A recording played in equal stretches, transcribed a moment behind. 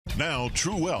Now,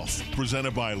 True Wealth,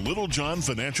 presented by Littlejohn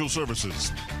Financial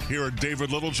Services. Here are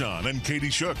David Littlejohn and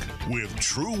Katie Shook with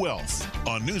True Wealth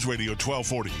on News Radio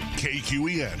 1240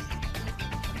 KQEN.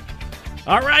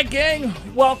 All right, gang,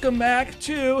 welcome back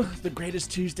to the greatest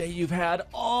Tuesday you've had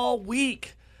all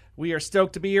week. We are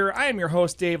stoked to be here. I am your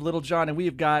host, Dave Littlejohn, and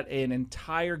we've got an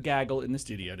entire gaggle in the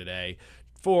studio today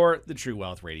for the True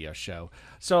Wealth Radio Show.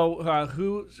 So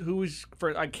who's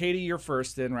for Katie? You're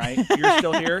first, then, right? You're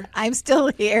still here. I'm still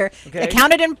here. Okay.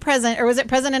 Accounted and present, or was it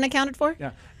present and accounted for?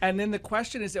 Yeah. And then the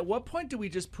question is, at what point do we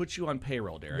just put you on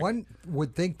payroll, Derek? One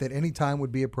would think that any time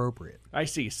would be appropriate. I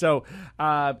see. So,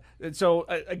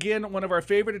 again, one of our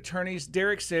favorite attorneys,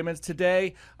 Derek Simmons.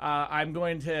 Today, I'm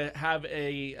going to have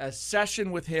a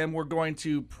session with him. We're going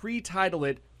to pre-title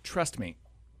it "Trust Me."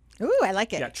 Ooh, I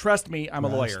like it. Yeah, trust me, I'm a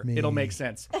lawyer. me. It'll make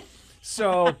sense.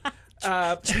 So,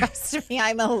 Trust me,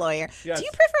 I'm a lawyer. Yes. Do you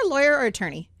prefer lawyer or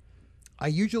attorney? I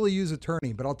usually use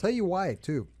attorney, but I'll tell you why,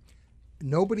 too.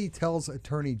 Nobody tells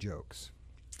attorney jokes.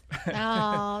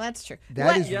 Oh, that's true.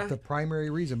 That is Yeah. the primary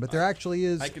reason. But there actually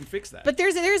is. I can fix that. But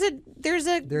there's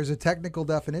a There's a technical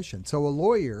definition. So a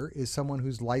lawyer is someone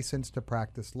who's licensed to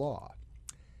practice law.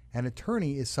 An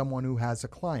attorney is someone who has a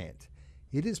client.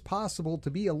 It is possible to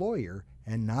be a lawyer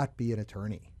and not be an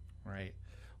attorney. Right.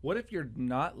 What if you're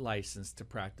not licensed to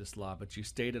practice law, but you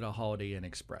stayed at a Holiday Inn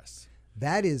Express?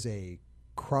 That is a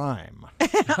crime.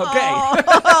 Okay.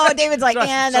 Oh, David's like,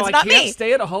 man, that's so not I can't me.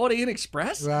 stay at a Holiday Inn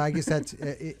Express? Well, I guess that's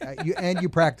you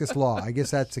practice law. I guess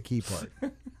that's the key part.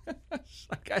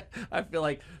 Like, I feel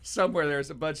like somewhere there's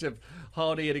a bunch of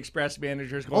Holiday Inn Express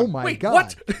managers going, Oh my wait, God!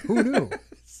 what? Who knew?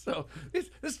 So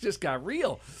this just got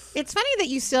real. It's funny that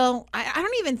you still, I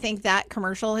don't even think that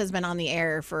commercial has been on the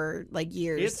air for like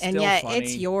years. It's and still yet funny.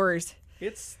 it's yours.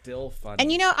 It's still funny.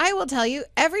 And you know, I will tell you,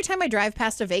 every time I drive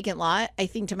past a vacant lot, I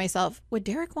think to myself, would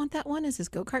Derek want that one as his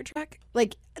go-kart track?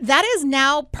 Like, that is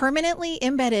now permanently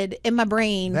embedded in my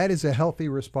brain That is a healthy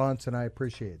response, and I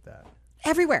appreciate that.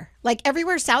 everywhere. Like,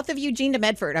 everywhere south of Eugene to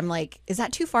Medford. I'm like, is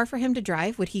that too far for him to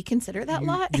drive? Would he consider that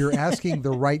lot? You're asking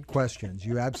the right questions.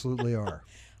 You absolutely are.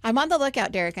 I'm on the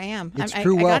lookout, Derek. I am. It's I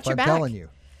true got wealth, your I'm back. telling you.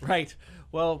 Right.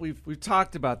 Well, we've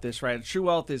talked about this, right? True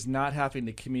Wealth is not having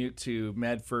to commute to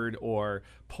Medford or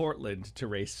Portland to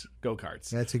race go-karts.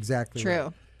 That's exactly True.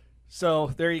 right.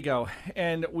 So there you go.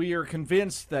 And we are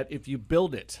convinced that if you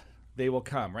build it, they will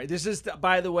come, right? This is,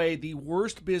 by the way, the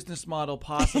worst business model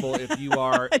possible if you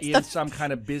are in some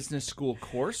kind of business school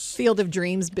course. Field of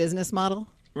Dreams business model.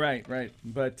 Right, right.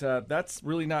 But that's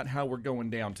really not how we're going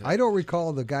down today. I don't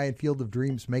recall the guy in Field of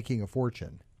Dreams making a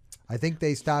fortune. I think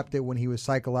they stopped it when he was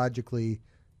psychologically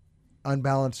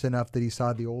unbalanced enough that he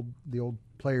saw the old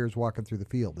players walking through the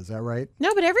field. Is that right?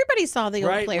 No, but everybody saw the old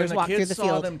Right, players when walk the through kids the saw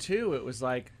field. them too, it was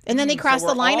like, And then they so crossed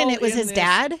the we're line and all it was in his this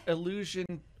dad?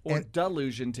 illusion or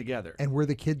delusion together. And were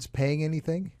the kids paying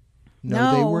anything?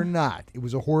 No, they No. were not. It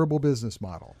was a horrible business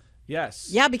model. Yes.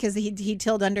 Yeah, because he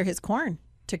tilled under his corn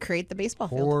to create the baseball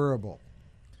field. Horrible.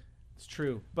 It's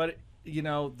true. But, you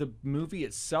know, the movie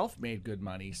itself made good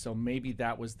money, so maybe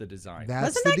that was the design.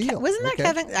 That's Wasn't the that deal. wasn't that Okay.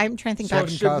 Kevin? I'm trying to think So back.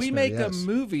 Kevin should we Costner, make yes. a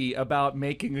movie about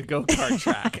making a go-kart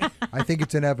track? I think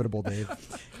it's inevitable, Dave.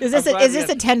 Is this I'm glad is this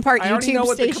we a 10-part I already know YouTube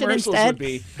what the station commercials instead? would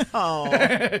be. Oh,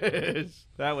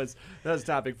 that was a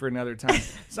topic for another time.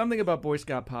 Something about Boy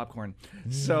Scout popcorn.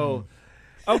 So,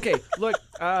 okay, look,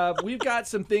 we've got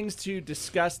some things to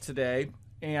discuss today,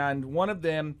 and one of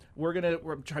them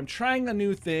I'm trying a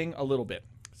new thing a little bit.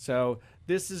 So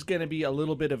this is going to be a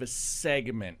little bit of a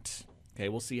segment. Okay,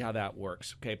 we'll see how that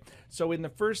works. Okay, so in the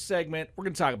first segment, we're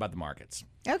going to talk about the markets.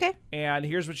 okay. And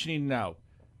here's what you need to know.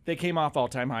 They came off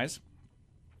all-time highs,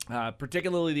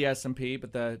 particularly the S&P,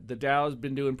 but the Dow's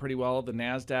been doing pretty well. The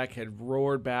NASDAQ had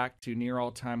roared back to near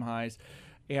all-time highs.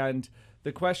 And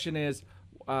the question is,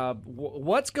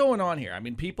 what's going on here? I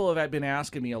mean, people have been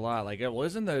asking me a lot, like, well,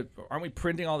 aren't we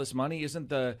printing all this money? Isn't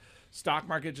the stock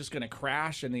market just going to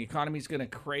crash and the economy's going to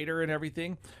crater and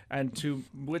everything? And to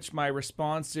which my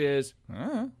response is,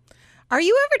 Are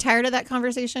you ever tired of that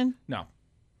conversation? no.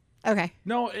 Okay.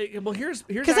 No, well, here's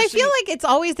Because I feel like it's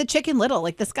always the Chicken Little.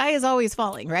 Like the sky is always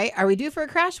falling, right? Are we due for a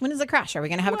crash? When is the crash? Are we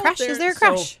going to have a crash? Is there a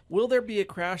crash? So will there be a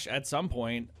crash at some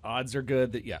point? Odds are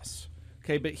good that yes.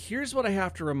 Okay, but here's what I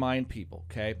have to remind people,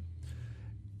 okay?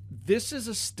 This is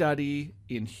a study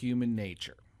in human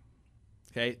nature.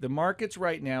 Okay, the markets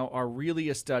right now are really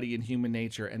a study in human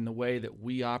nature and the way that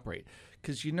we operate.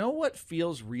 Because you know what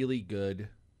feels really good?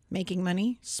 Making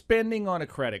money? Spending on a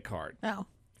credit card, Oh.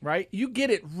 right? You get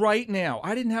it right now.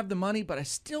 I didn't have the money, but I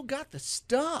still got the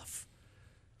stuff.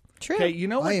 True. Okay, you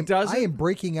know what I doesn't? am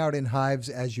breaking out in hives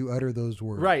as you utter those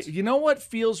words. Right. You know what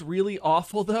feels really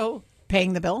awful, though?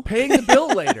 Paying the bill. paying the bill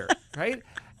later, right?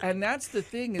 And that's the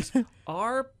thing is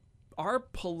our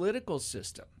political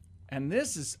system, and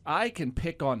this is, I can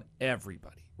pick on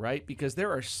everybody, right? Because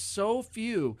there are so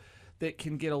few that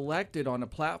can get elected on a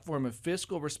platform of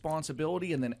fiscal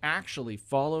responsibility and then actually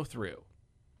follow through,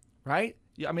 right?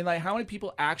 I mean, like, how many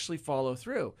people actually follow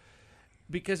through?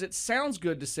 Because it sounds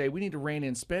good to say we need to rein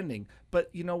in spending, but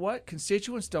you know what?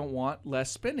 Constituents don't want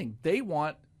less spending. They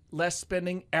want less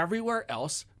spending everywhere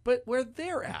else but where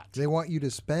they're at. They want you to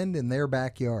spend in their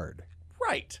backyard.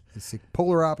 Right. It's the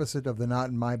polar opposite of the not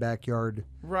in my backyard.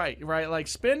 Right. Like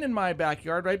spend in my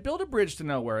backyard, right? Build a bridge to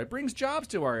nowhere. It brings jobs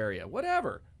to our area,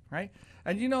 whatever, right?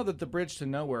 And you know that the bridge to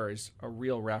nowhere is a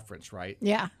real reference, right?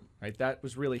 Yeah. Right. That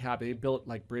was really happy. They built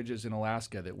like bridges in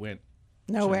Alaska that went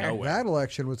Nowhere. nowhere. That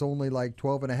election was only like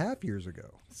 12 and a half years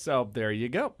ago. So there you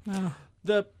go. Oh.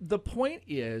 The point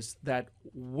is that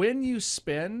when you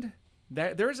spend,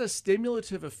 that there's a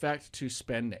stimulative effect to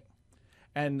spending.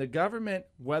 And the government,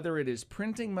 whether it is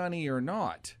printing money or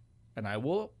not, and I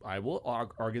will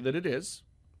argue that it is,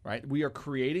 right? We are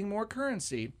creating more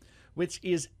currency, which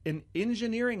is an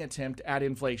engineering attempt at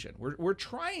inflation. We're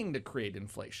trying to create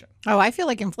inflation. Oh, I feel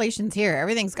like inflation's here.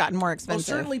 Everything's gotten more Well, expensive.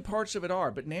 certainly parts of it are,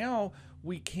 but now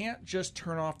we can't just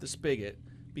turn off the spigot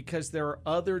because there are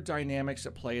other dynamics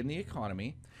at play in the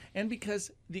economy, and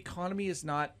because the economy is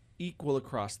not equal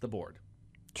across the board.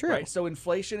 True. Right? So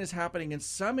inflation is happening in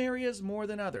some areas more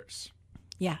than others.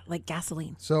 Yeah, like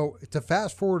gasoline. So to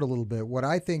fast forward a little bit, what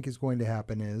I think is going to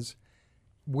happen is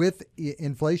with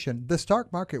inflation, the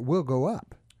stock market will go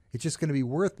up. It's just going to be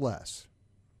worth less.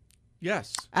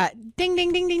 Yes. Ding,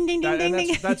 ding, ding, ding, ding, ding, ding,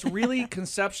 ding. That's really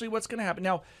conceptually what's going to happen.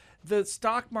 Now, the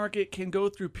stock market can go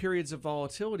through periods of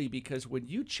volatility because when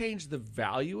you change the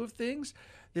value of things,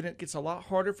 then it gets a lot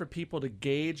harder for people to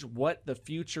gauge what the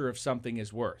future of something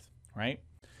is worth, right?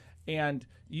 And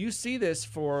you see this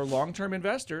for long-term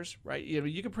investors, right? You know,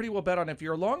 you can pretty well bet on if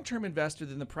you're a long-term investor,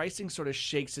 then the pricing sort of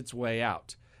shakes its way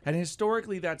out. And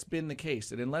historically, that's been the case.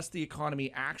 That unless the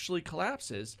economy actually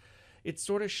collapses, it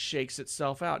sort of shakes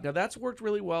itself out. Now, that's worked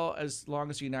really well as long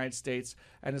as the United States,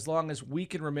 and as long as we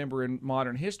can remember in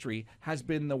modern history, has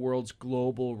been the world's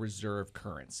global reserve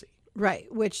currency.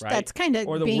 Right, which Right? that's kind of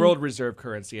Or the world reserve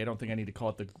currency. I don't think I need to call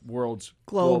it the world's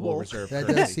global reserve That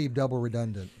currency. does seem double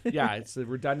redundant. Yeah, it's the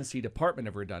redundancy department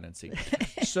of redundancy.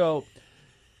 So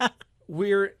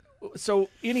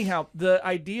anyhow, the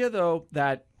idea though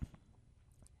that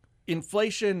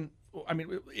inflation, I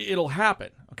mean, it'll happen,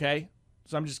 okay?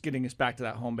 So I'm just getting us back to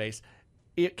that home base.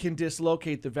 It can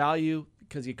dislocate the value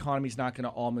because the economy's not going to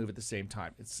all move at the same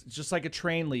time. It's just like a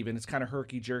train leaving. It's kind of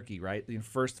herky-jerky, right? The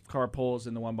first car pulls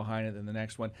and the one behind it, then the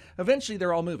next one. Eventually,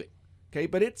 they're all moving, okay?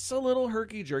 But it's a little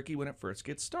herky-jerky when it first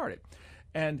gets started.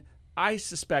 And I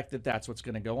suspect that that's what's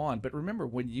going to go on. But remember,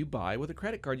 when you buy with a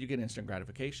credit card, you get instant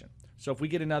gratification. So if we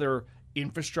get another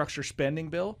infrastructure spending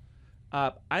bill,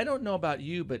 I don't know about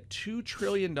you, but $2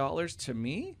 trillion to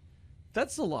me,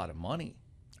 that's a lot of money.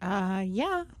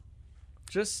 yeah.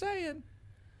 Just saying.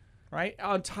 Right?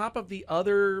 On top of the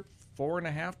other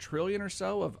 $4.5 trillion or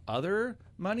so of other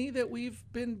money that we've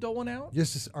been doling out.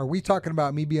 Are we talking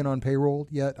about me being on payroll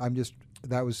yet?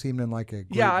 That was seeming like a great,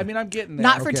 Yeah, I mean, I'm getting there.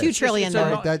 Not for Okay. $2 trillion, It's a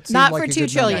though. non- that seemed Not like for a $2 good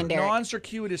trillion, number. Derek.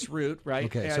 non-circuitous route, right?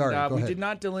 Okay, and, sorry, go we ahead. did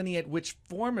not delineate which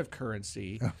form of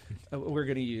currency we're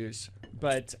going to use,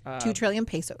 but 2 trillion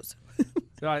pesos.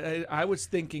 I was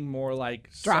thinking more like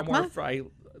Drachma? somewhere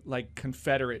like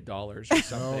Confederate dollars or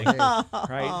something, Okay.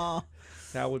 right?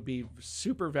 That would be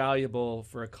super valuable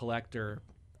for a collector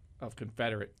of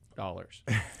Confederate dollars.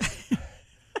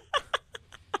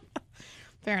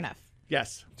 Fair enough.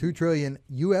 Yes, 2 trillion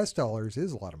US dollars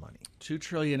is a lot of money. $2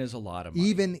 trillion is a lot of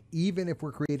money. Even if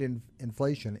we're creating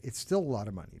inflation, it's still a lot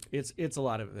of money. It's a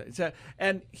lot of it.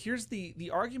 And here's the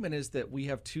argument is that we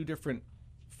have two different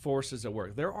forces at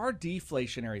work. There are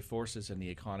deflationary forces in the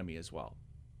economy as well,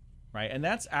 right? And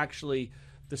that's actually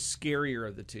the scarier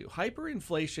of the two.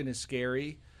 Hyperinflation is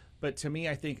scary, but to me,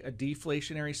 I think a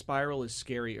deflationary spiral is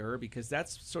scarier because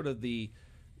that's sort of the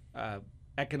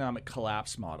economic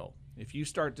collapse model. If you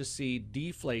start to see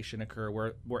deflation occur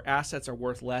where assets are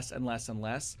worth less and less and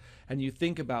less, and you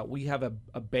think about we have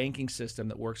a banking system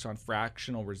that works on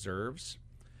fractional reserves,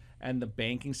 and the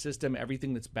banking system,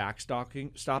 everything that's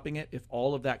stopping it, if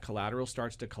all of that collateral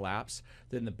starts to collapse,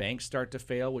 then the banks start to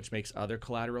fail, which makes other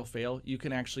collateral fail. You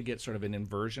can actually get sort of an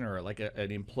inversion or like an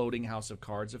imploding house of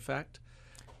cards effect.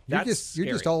 You're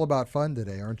just all about fun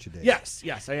today, aren't you, Dave? Yes,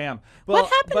 I am. Well,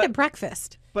 What happened at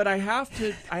breakfast? But I have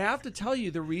to tell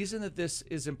you the reason that this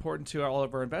is important to all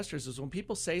of our investors is when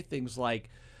people say things like,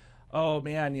 "Oh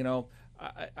man,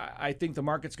 I think the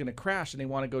market's going to crash and they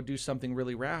want to go do something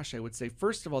really rash, I would say,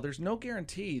 first of all, there's no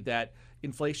guarantee that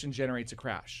inflation generates a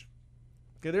crash.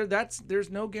 Okay, there's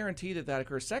no guarantee that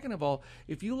occurs. Second of all,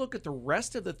 if you look at the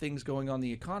rest of the things going on in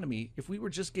the economy, if we were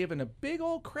just given a big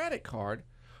old credit card,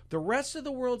 the rest of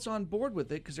the world's on board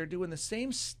with it because they're doing the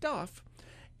same stuff,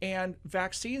 and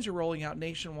vaccines are rolling out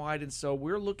nationwide, and so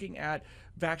we're looking at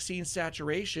vaccine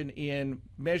saturation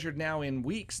measured now in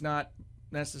weeks, not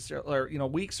necessarily, or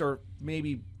weeks or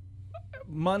maybe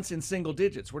months in single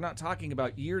digits. We're not talking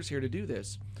about years here to do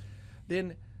this.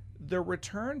 Then the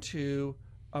return to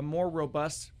a more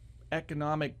robust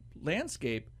economic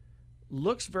landscape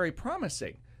looks very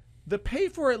promising. The pay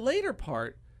for it later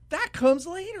part, that comes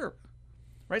later,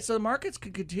 right? So the markets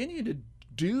could continue to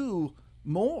do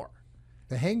more.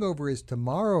 The hangover is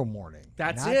tomorrow morning.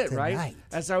 That's not it, tonight. right?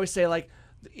 As I always say, like,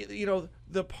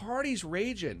 the party's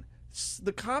raging.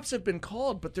 The cops have been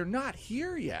called, but they're not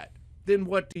here yet. Then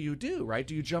what do you do, right?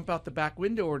 Do you jump out the back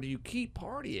window or do you keep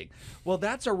partying? Well,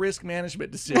 that's a risk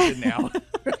management decision now.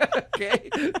 Okay?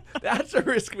 That's a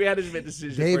risk management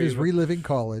decision. Dave for is you. reliving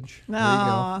college. There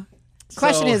No.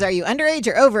 Question So- is, are you underage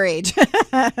or overage? you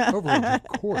go. Overage, of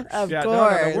course. Of Yeah,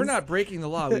 course. no, we're not breaking the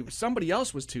law. Somebody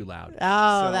else was too loud.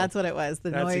 Oh, So that's what it was.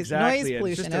 The that's noise exactly it.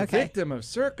 pollution. Just a Okay. victim of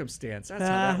circumstance. That's how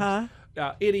that Uh-huh.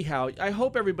 was. Anyhow, I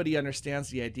hope everybody understands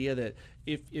the idea that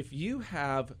if you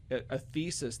have a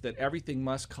thesis that everything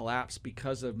must collapse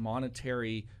because of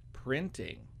monetary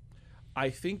printing, I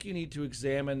think you need to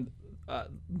examine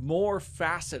more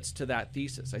facets to that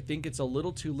thesis. I think it's a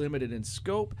little too limited in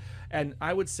scope. And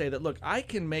I would say that, look, I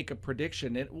can make a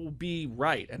prediction. It will be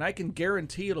right. And I can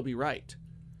guarantee it'll be right.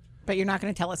 But you're not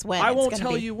going to tell us when. I it's won't gonna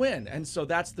tell be. you when, and so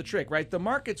that's the trick, right? The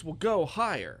markets will go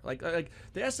higher. Like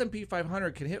the S&P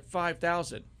 500 can hit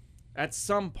 5,000 at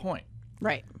some point.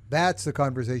 Right. That's the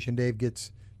conversation Dave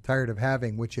gets tired of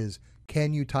having, which is,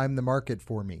 can you time the market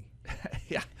for me?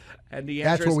 Yeah, and the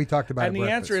That's answer what is, we talked about And at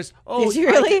the answer breakfast. is, oh, Did you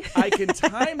really? I can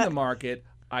time the market.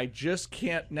 I just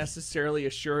can't necessarily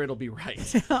assure it'll be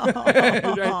right.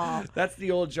 Right? That's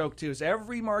the old joke too. Is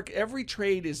every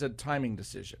trade is a timing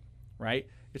decision, right?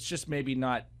 It's just maybe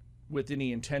not with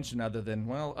any intention other than,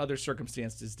 well, other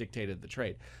circumstances dictated the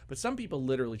trade. But some people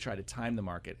literally try to time the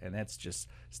market, and that's just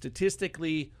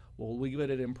statistically, we'll leave it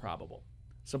at improbable.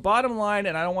 So bottom line,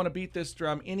 and I don't want to beat this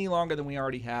drum any longer than we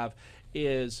already have,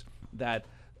 is that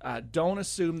don't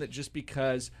assume that just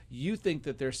because you think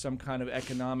that there's some kind of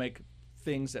economic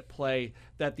things at play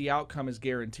that the outcome is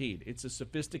guaranteed. It's a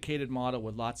sophisticated model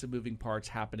with lots of moving parts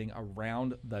happening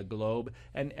around the globe,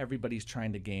 and everybody's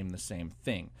trying to game the same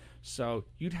thing. So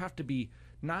you'd have to be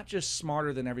not just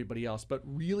smarter than everybody else, but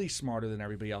really smarter than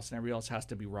everybody else, and everybody else has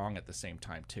to be wrong at the same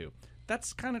time too.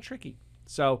 That's kind of tricky.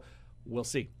 So we'll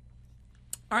see.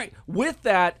 All right, with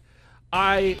that,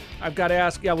 I've got to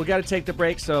ask, we've got to take the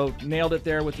break, so nailed it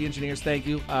there with the engineers. Thank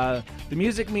you. The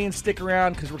music means stick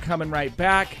around because we're coming right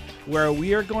back where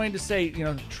we are going to say,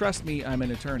 trust me, I'm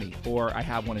an attorney, or I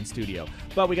have one in studio.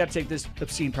 But we got to take this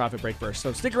obscene profit break first.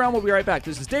 So stick around. We'll be right back.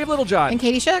 This is Dave Littlejohn. And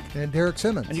Katie Shook. And Derek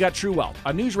Simmons. And you got True Wealth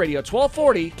on News Radio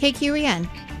 1240. KQEN.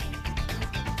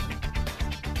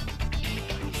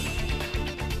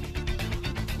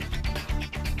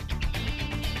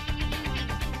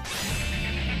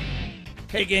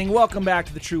 Hey gang, welcome back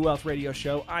to the True Wealth Radio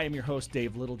Show. I am your host,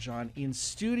 Dave Littlejohn. In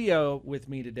studio with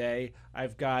me today,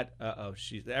 I've got,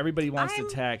 everybody wants to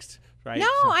text, right? No,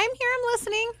 So- I'm here. I'm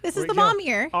listening. This is the You know, mom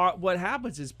here. What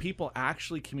happens is people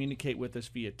actually communicate with us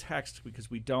via text because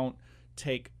we don't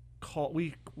take call.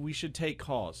 We should take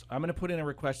calls. I'm going to put in a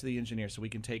request to the engineer so we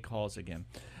can take calls again.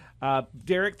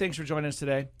 Derek, thanks for joining us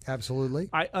today. Absolutely.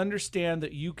 I understand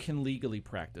that you can legally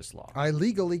practice law. I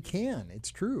legally can. It's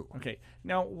true. Okay.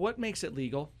 Now, what makes it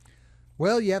legal?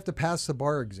 Well, you have to pass the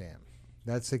bar exam.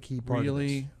 That's the key part of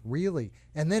Really? this. Really.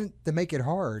 And then to make it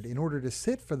hard, in order to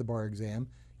sit for the bar exam,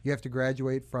 you have to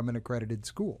graduate from an accredited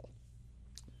school.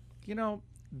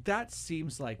 That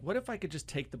seems like, what if I could just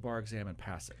take the bar exam and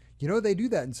pass it? They do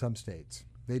that in some states.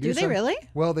 They Do they really?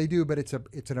 Well, they do, but it's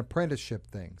an apprenticeship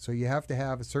thing. So you have to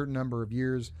have a certain number of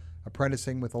years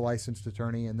apprenticing with a licensed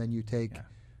attorney, and then you take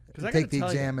I take the gotta tell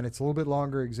exam, and it's a little bit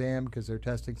longer exam because they're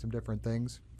testing some different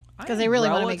things. 'Cause they really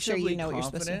wanna make sure you relatively know what you're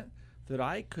supposed to. confident that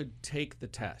I could take the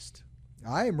test.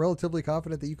 I am relatively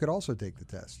confident that you could also take the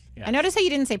test. Yeah. I noticed how you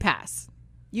didn't say pass.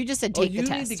 You just said take you the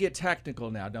test. need to get technical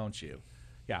now, don't you?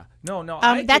 Yeah. No.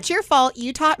 That's your fault.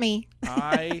 You taught me.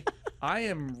 I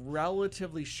am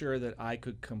relatively sure that I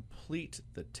could complete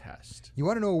the test. You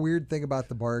want to know a weird thing about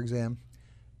the bar exam?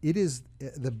 It is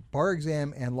the bar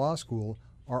exam and law school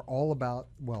are all about,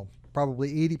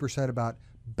 probably 80% about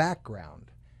background,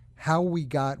 how we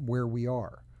got where we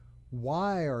are.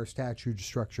 why are statutes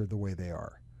structured the way they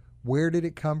are? Where did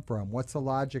it come from? What's the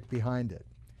logic behind it?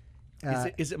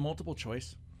 Is it multiple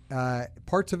choice?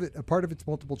 Part of it's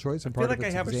multiple choice and I feel part like of I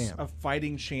it's have exam. a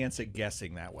fighting chance at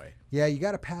guessing that way. Yeah, you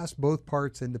got to pass both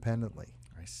parts independently.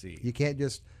 I see. You can't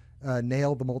just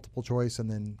nail the multiple choice and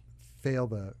then fail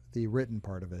the written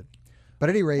part of it. But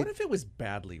at any rate, What if it was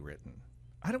badly written?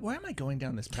 Why am I going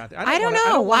down this path? I don't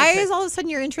know. Why is all of a sudden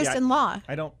your interest in law?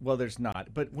 I don't. Well, there's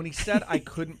not. But when he said I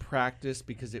couldn't practice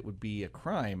because it would be a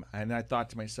crime, and I thought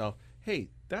to myself, hey,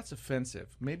 that's offensive.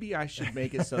 Maybe I should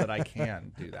make it so that I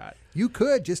can do that. you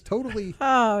could just totally,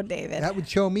 Oh, David. that would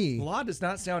show me. Law does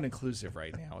not sound inclusive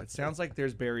right now. It sounds like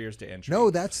there's barriers to entry.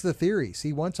 No, that's the theory.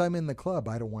 See, once I'm in the club,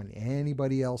 I don't want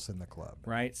anybody else in the club.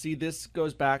 Right? See, this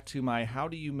goes back to my how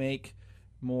do you make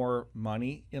more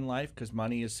money in life? Because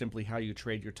money is simply how you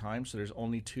trade your time. So there's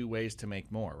only two ways to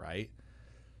make more, right?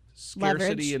 Scarcity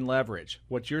Leverage. and leverage.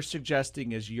 What you're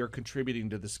suggesting is you're contributing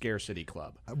to the scarcity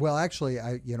club. Well, actually,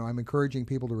 I'm encouraging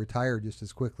people to retire just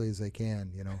as quickly as they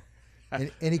can.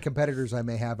 Any competitors I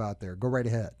may have out there, go right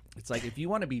ahead. It's like if you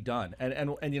want to be done,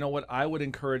 and you know what, I would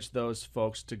encourage those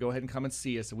folks to go ahead and come and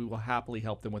see us, and we will happily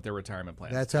help them with their retirement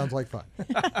plans. That sounds like fun.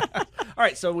 All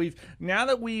right, so now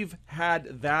that we've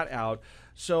had that out,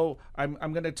 so I'm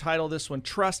going to title this one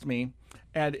 "Trust Me,"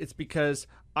 and it's because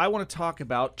I want to talk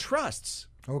about trusts.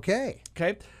 Okay.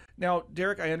 Okay, now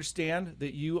Derek, I understand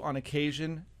that you on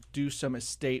occasion do some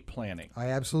estate planning. I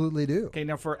absolutely do. Okay,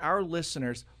 now for our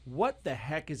listeners, what the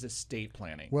heck is estate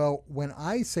planning? Well, when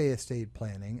I say estate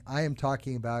planning, I am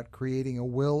talking about creating a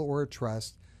will or a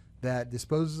trust that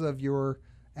disposes of your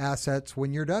assets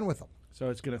when you're done with them, So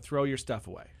it's going to throw your stuff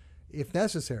away. if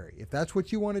necessary. If that's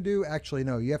what you want to do, actually,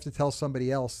 no, you have to tell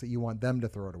somebody else that you want them to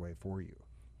throw it away for you.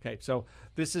 Okay, so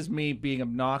this is me being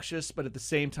obnoxious, but at the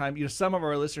same time, some of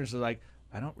our listeners are like,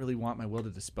 I don't really want my will to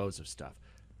dispose of stuff.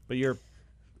 But you're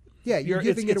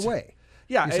giving it away.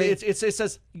 Yeah, You're saying- it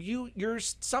says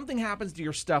something happens to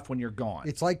your stuff when you're gone.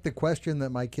 It's like the question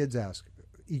that my kids ask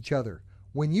each other.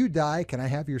 When you die, can I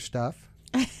have your stuff?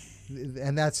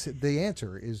 And that's the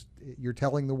answer is you're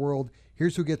telling the world,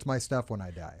 here's who gets my stuff when I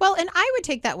die. Well, and I would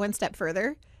take that one step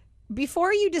further.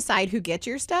 Before you decide who gets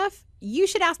your stuff, you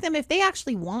should ask them if they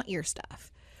actually want your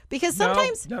stuff. Because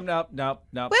sometimes No.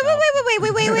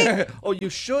 Wait. Oh, you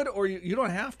should, or you don't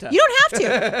have to. You don't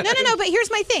have to. No. But here's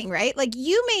my thing, right? Like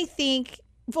you may think,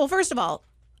 well, first of all,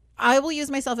 I will use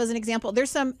myself as an example.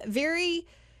 There's some very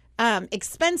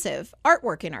expensive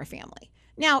artwork in our family.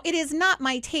 Now, it is not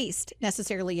my taste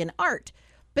necessarily in art,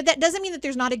 but that doesn't mean that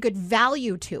there's not a good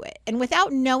value to it. And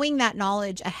without knowing that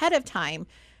knowledge ahead of time,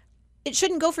 it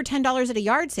shouldn't go for $10 at a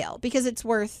yard sale because it's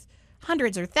worth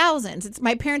hundreds or thousands.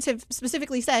 My parents have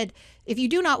specifically said, if you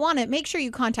do not want it, make sure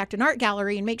you contact an art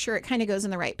gallery and make sure it kind of goes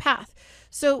in the right path.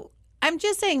 So I'm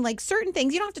just saying, like certain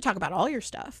things, you don't have to talk about all your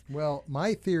stuff. Well,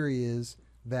 my theory is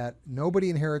that nobody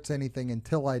inherits anything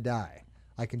until I die.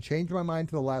 I can change my mind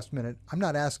to the last minute. I'm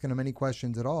not asking them any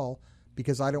questions at all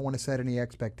because I don't want to set any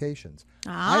expectations.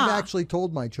 I've actually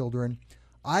told my children,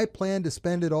 I plan to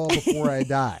spend it all before I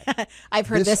die. I've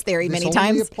heard this theory many This times.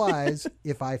 only applies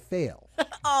if I fail.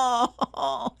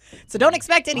 Oh, so don't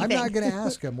expect anything. I'm not going to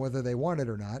ask them whether they want it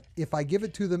or not. If I give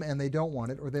it to them and they don't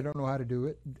want it or they don't know how to do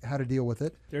it, how to deal with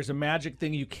it, There's a magic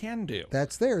thing you can do.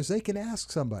 that's theirs. They can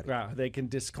ask somebody. They can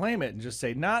disclaim it and just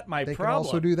say, "Not my They can problem."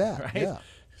 also do that, Right? yeah.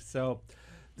 So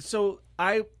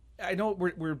I know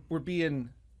we're being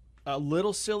a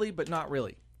little silly, but not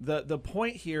really. The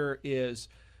point here is,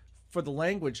 for the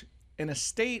language, an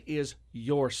estate is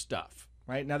your stuff,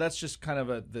 right? Now that's just kind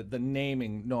of the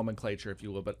naming nomenclature, if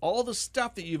you will. But all the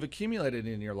stuff that you've accumulated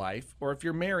in your life, or if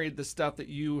you're married, the stuff that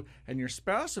you and your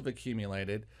spouse have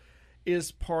accumulated,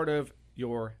 is part of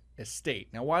your estate.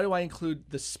 Now, why do I include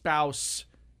the spouse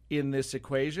in this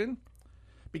equation?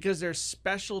 Because there's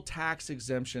special tax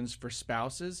exemptions for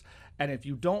spouses, and if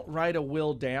you don't write a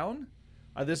will down,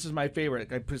 this is my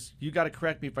favorite. You got to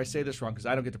correct me if I say this wrong because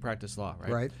I don't get to practice law, right?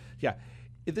 Right. Yeah.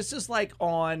 This is like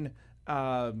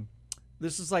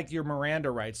this is like your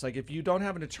Miranda rights. Like if you don't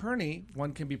have an attorney,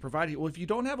 one can be provided. Well, if you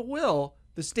don't have a will,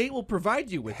 the state will provide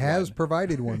you with Has one.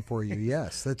 provided one for you,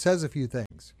 yes. That says a few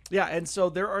things. Yeah, and so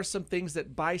there are some things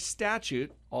that by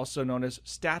statute, also known as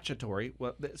statutory,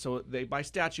 so they by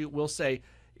statute will say,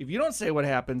 if you don't say what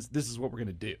happens, this is what we're going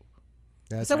to do.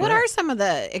 That's So what correct. are some of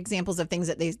the examples of things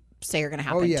that they say are going to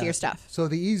happen to your stuff? So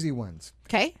the easy ones.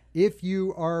 Okay. If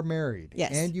you are married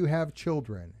Yes. and you have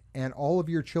children and all of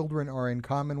your children are in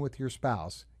common with your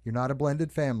spouse, you're not a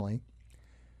blended family,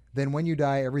 then when you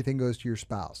die, everything goes to your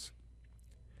spouse.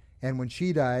 And when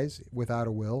she dies without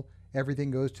a will, everything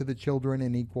goes to the children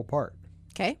in equal part.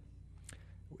 Okay.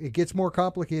 it gets more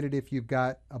complicated if you've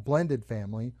got a blended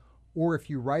family, or if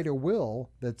you write a will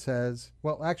that says,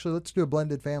 well, actually, let's do a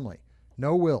blended family.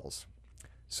 No wills.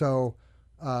 So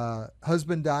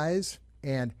husband dies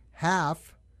and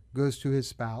half goes to his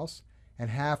spouse and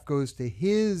half goes to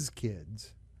his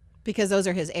kids. Because those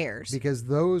are his heirs. Because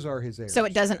those are his heirs. So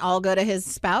it doesn't all go to his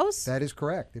spouse? That is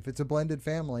correct. If it's a blended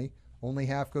family, only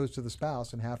half goes to the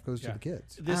spouse and half goes to the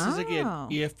kids. This is, again, Oh.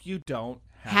 if you don't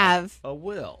have a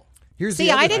will. Here's See,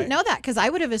 the other I didn't thing. know that because I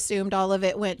would have assumed all of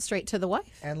it went straight to the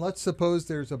wife. And let's suppose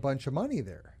there's a bunch of money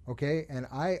there, okay? And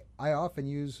I often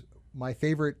use my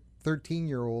favorite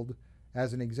 13-year-old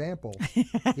as an example.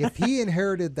 If he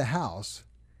inherited the house,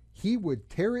 he would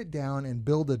tear it down and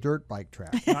build a dirt bike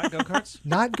track. Not go-karts?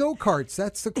 Not go-karts.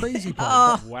 That's the crazy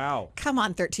part. Wow. Come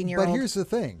on, 13-year-old. But here's the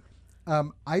thing.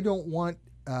 I don't want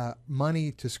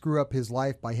money to screw up his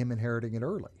life by him inheriting it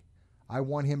early. I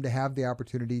want him to have the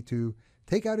opportunity to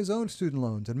take out his own student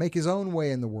loans and make his own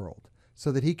way in the world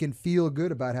so that he can feel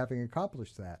good about having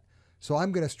accomplished that. So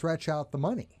I'm going to stretch out the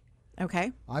money.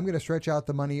 Okay. I'm going to stretch out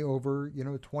the money over,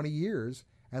 20 years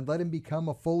and let him become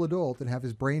a full adult and have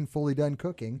his brain fully done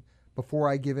cooking before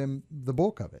I give him the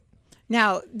bulk of it.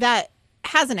 Now, that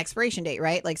has an expiration date,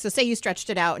 right? Like, so say you stretched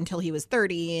it out until he was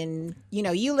 30 and,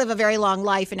 you live a very long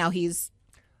life and now he's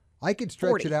I could stretch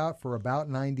 40. it out for about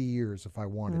 90 years if I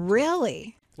wanted to.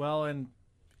 Really? Well, and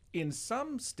in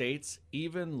some states,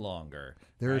 even longer.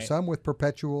 There are right? some with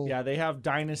perpetual. Yeah, they have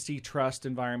dynasty trust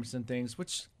environments and things,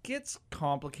 which gets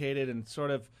complicated and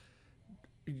sort of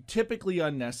typically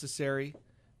unnecessary.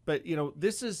 But,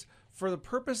 this is, for the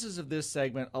purposes of this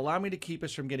segment, allow me to keep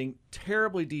us from getting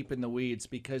terribly deep in the weeds,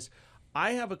 because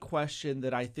I have a question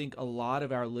that I think a lot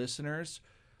of our listeners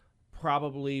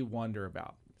probably wonder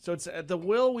about. So it's the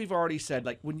will. We've already said,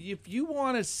 like, if you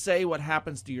want to say what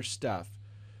happens to your stuff,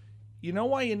 you know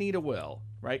why you need a will,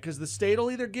 right? Because the state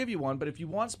will either give you one, but if you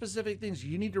want specific things,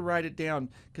 you need to write it down.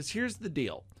 Because here's the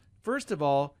deal. First of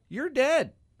all, you're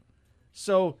dead.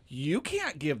 So you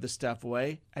can't give the stuff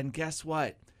away. And guess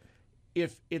what?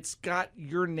 If it's got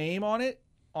your name on it,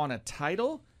 on a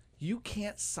title, you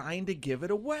can't sign to give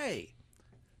it away.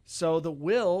 So the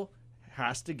will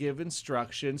has to give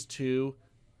instructions to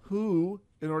who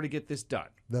in order to get this done.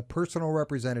 The personal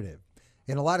representative.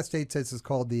 In a lot of states, this is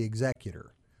called the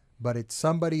executor. But it's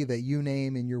somebody that you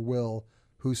name in your will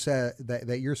who said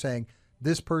that you're saying,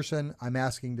 this person I'm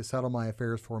asking to settle my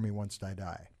affairs for me once I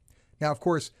die. Now, of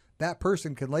course, that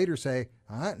person can later say,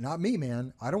 not me,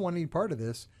 man. I don't want any part of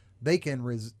this. They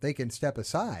can step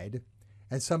aside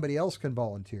and somebody else can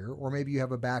volunteer, or maybe you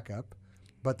have a backup.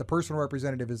 But the personal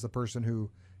representative is the person who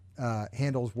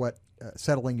handles what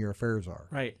settling your affairs are.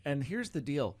 Right. And here's the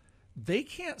deal. They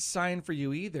can't sign for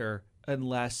you either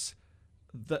unless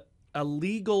a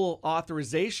legal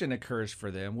authorization occurs for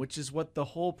them, which is what the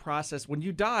whole process, when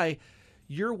you die,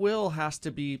 your will has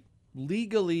to be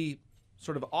legally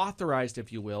sort of authorized,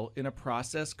 if you will, in a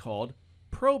process called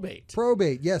probate.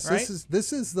 Probate, yes. Right?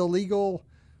 This is the legal,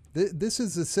 this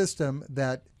is the system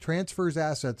that transfers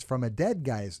assets from a dead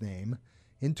guy's name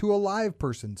into a live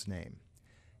person's name.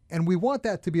 And we want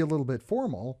that to be a little bit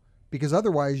formal, because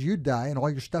otherwise you'd die and all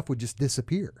your stuff would just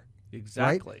disappear.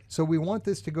 Exactly. Right? So we want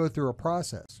this to go through a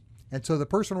process. And so the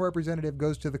personal representative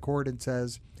goes to the court and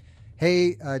says,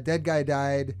 hey, a dead guy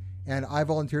died, and I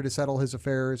volunteer to settle his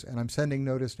affairs, and I'm sending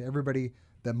notice to everybody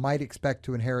that might expect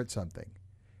to inherit something.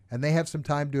 And they have some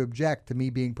time to object to me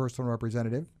being personal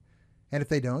representative. And if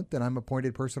they don't, then I'm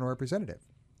appointed personal representative.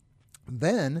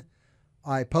 Then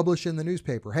I publish in the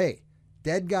newspaper, hey,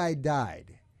 dead guy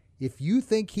died. If you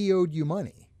think he owed you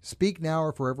money, speak now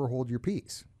or forever hold your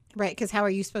peace. Right, because how are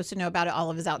you supposed to know about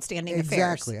all of his outstanding affairs?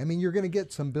 Exactly. I mean, you're going to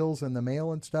get some bills in the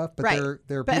mail and stuff, but right.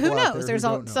 there are but people who out knows? there who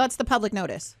don't know. So that's the public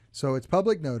notice. So it's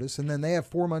public notice, and then they have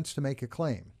 4 months to make a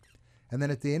claim. And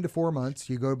then at the end of 4 months,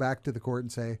 you go back to the court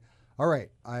and say, all right,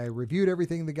 I reviewed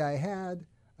everything the guy had.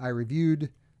 I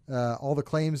reviewed all the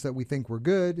claims that we think were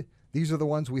good. These are the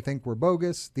ones we think were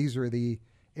bogus. These are the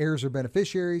heirs or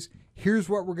beneficiaries. Here's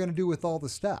what we're going to do with all the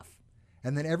stuff.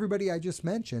 And then everybody I just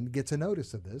mentioned gets a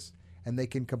notice of this, and they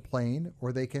can complain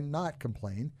or they can not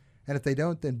complain. And if they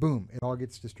don't, then boom, it all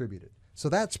gets distributed. So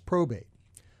that's probate.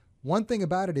 One thing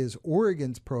about it is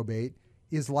Oregon's probate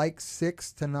is like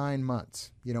 6 to 9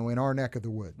 months, in our neck of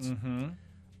the woods. Mm-hmm.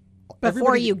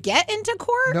 Before you get into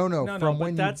court? No, No,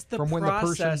 but that's the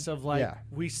process of yeah.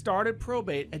 we started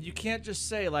probate, and you can't just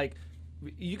say, like,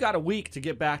 you got a week to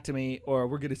get back to me or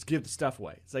we're going to give the stuff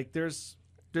away. It's like there's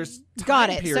there's Got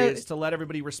time it. periods So- to let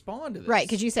everybody respond to this. Right,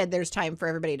 because you said there's time for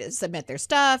everybody to submit their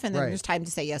stuff, and then Right. there's time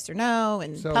to say yes or no,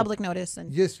 and So- public notice,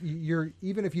 and You're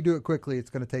even if you do it quickly, it's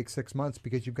going to take 6 months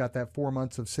because you've got that 4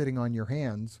 months of sitting on your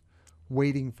hands,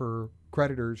 waiting for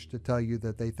creditors to tell you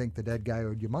that they think the dead guy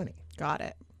owed you money. got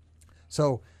it.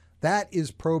 So that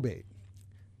is probate.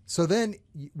 So then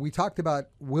we talked about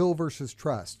will versus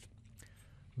trust.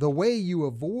 The way you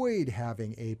avoid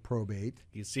having a probate.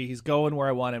 You see, he's going where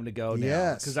I want him to go now.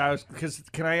 Yes. Because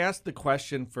can I ask the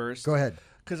question first? Go ahead.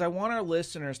 Because I want our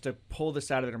listeners to pull this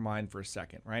out of their mind for a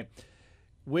second, right?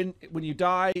 When you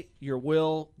die, your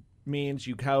will means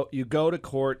you go to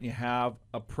court and you have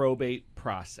a probate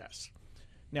process.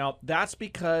 Now, that's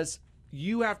because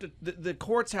you have to. The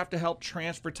courts have to help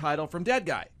transfer title from dead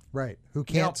guy. Right. Who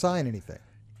can't Now- sign anything.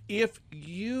 If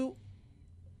you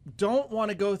don't want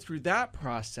to go through that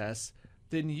process,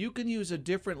 then you can use a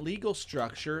different legal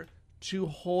structure to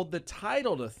hold the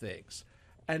title to things.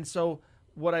 And so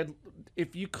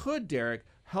if you could, Derek,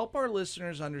 help our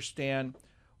listeners understand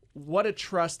what a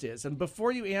trust is. And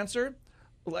before you answer,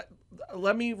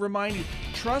 let me remind you,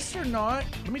 trusts are not,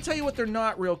 let me tell you what they're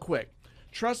not real quick.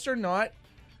 Trusts are not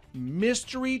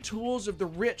mystery tools of the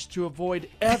rich to avoid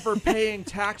ever paying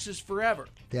taxes forever.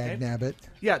 Dag nabbit.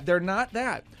 Yeah, they're not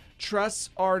that. Trusts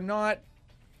are not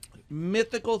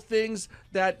mythical things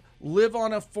that live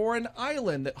on a foreign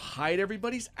island that hide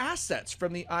everybody's assets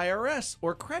from the IRS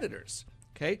or creditors.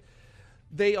 Okay?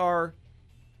 They are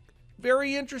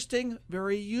very interesting,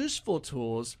 very useful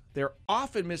tools. They're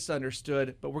often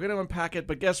misunderstood, but we're going to unpack it.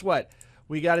 But guess what?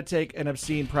 We got to take an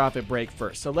obscene profit break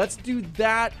first. So let's do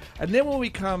that. And then when we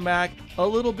come back, a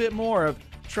little bit more of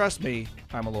trust me,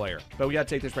 I'm a lawyer. But we got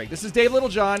to take this break. This is Dave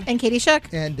Littlejohn. And Katie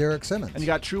Shook, And Derek Simmons. And you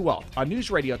got True Wealth on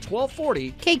News Radio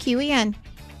 1240. KQEN.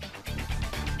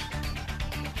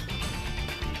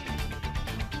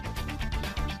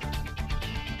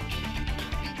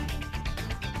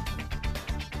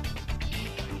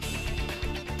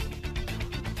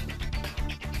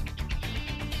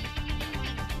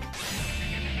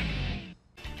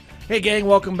 Hey, gang,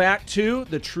 welcome back to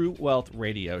the True Wealth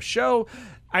Radio Show.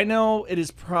 I know it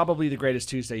is probably the greatest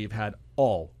Tuesday you've had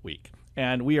all week.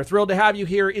 And we are thrilled to have you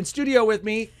here in studio with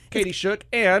me, Katie Shook,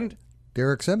 and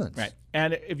Derek Simmons. right.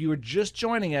 And if you were just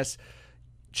joining us,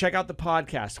 check out the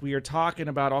podcast. We are talking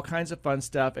about all kinds of fun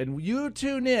stuff, and you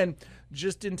tune in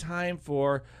just in time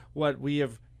for what we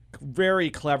have very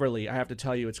cleverly, I have to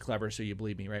tell you it's clever so you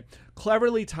believe me, right?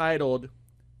 Cleverly titled,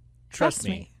 Trust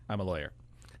Me, I'm a Lawyer.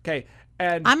 Okay,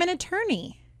 and I'm an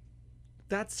attorney.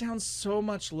 that sounds so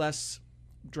much less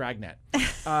dragnet.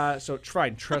 So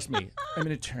fine, trust me, I'm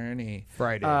an attorney.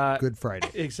 Friday. Good Friday.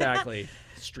 Exactly.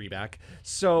 Streeback.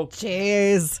 So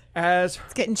Jeez. as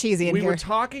It's getting cheesy in we here. were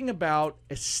talking about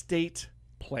estate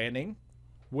planning,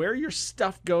 where your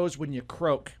stuff goes when you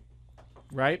croak,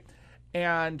 right?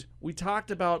 And we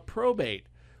talked about probate,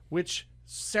 which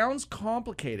sounds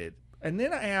complicated. And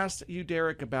then I asked you,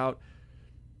 Derek, about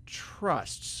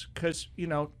trusts, because,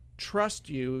 trust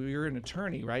you're an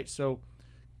attorney, right? So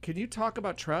can you talk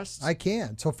about trusts? I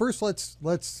can. So first,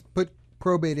 let's put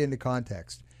probate into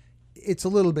context. It's a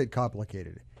little bit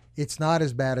complicated. It's not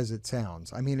as bad as it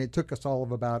sounds. I mean, it took us all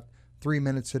of about 3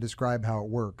 minutes to describe how it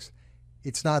works.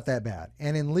 It's not that bad.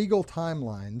 And in legal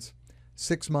timelines,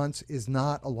 6 months is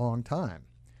not a long time.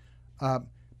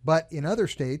 But in other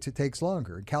states, it takes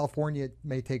longer. In California, it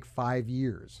may take 5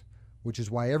 years, which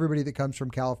is why everybody that comes from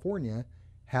California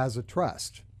has a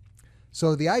trust.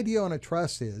 So the idea on a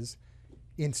trust is,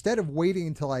 instead of waiting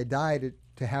until I die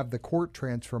to have the court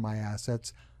transfer my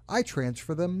assets, I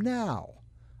transfer them now.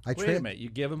 Wait a minute, you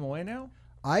give them away now?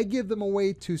 I give them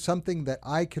away to something that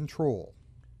I control.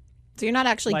 So you're not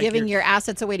actually Like giving your- your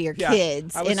assets away to your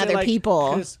kids I would and say, other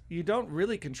people. 'cause you don't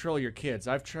really control your kids.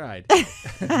 I've tried.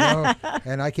 No,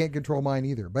 and I can't control mine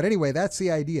either. But anyway, that's the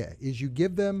idea, is you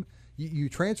give them, you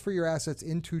transfer your assets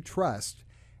into trust.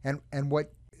 And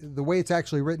what the way it's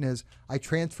actually written is, I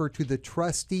transfer to the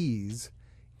trustees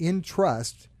in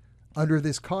trust under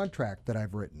this contract that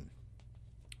I've written.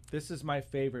 This is my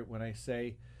favorite when I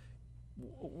say,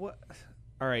 "What?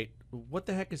 All right, what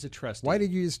the heck is a trustee?" Why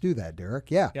did you just do that, Derek?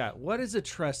 Yeah. Yeah, what is a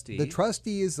trustee? The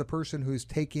trustee is the person who's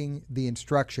taking the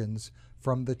instructions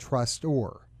from the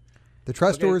trustor. The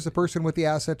trustor Okay. is the person with the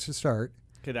assets to start.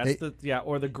 Okay, that's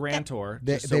or the grantor.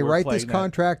 just so They we're write this playing that.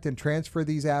 contract and transfer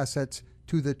these assets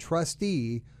to the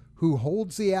trustee, who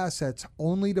holds the assets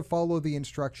only to follow the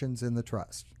instructions in the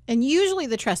trust. And usually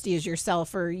the trustee is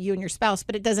yourself or you and your spouse,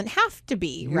 but it doesn't have to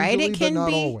be, right? Usually, It can but not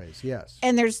be. always. Yes,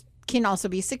 And can also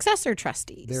be successor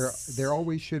trustees. there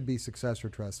always should be successor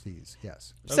trustees.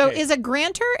 Yes. So Okay. is a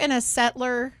grantor and a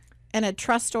settler and a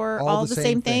trustor All the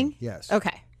same thing? Yes.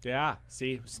 Okay. Yeah.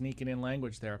 See, sneaking in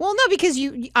language there. Well, no, because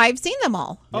I've seen them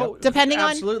all. Oh, depending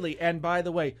absolutely. And by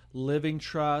the way, living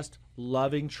trust,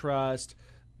 loving trust,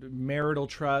 marital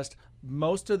trust,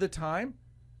 most of the time,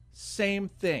 same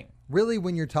thing. Really,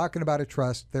 when you're talking about a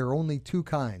trust, there are only two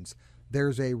kinds.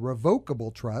 There's a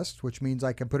revocable trust, which means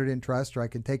I can put it in trust or I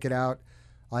can take it out.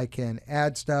 I can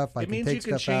add stuff. I It can means take you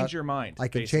can stuff out. change your mind. I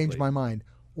can basically. change my mind.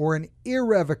 Or an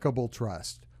irrevocable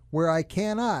trust, where I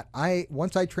cannot.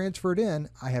 Once I transfer it in,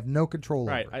 I have no control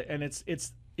Right. over it. And it's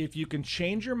if you can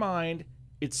change your mind,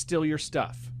 it's still your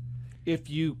stuff. If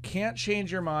you can't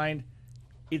change your mind,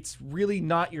 it's really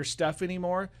not your stuff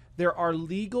anymore. There are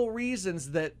legal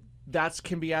reasons that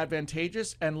can be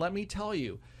advantageous. And let me tell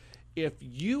you, if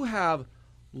you have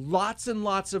lots and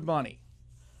lots of money,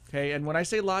 okay, and when I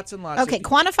say lots and lots, Okay,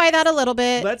 quantify that a little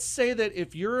bit. let's say that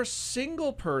if you're a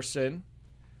single person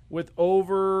with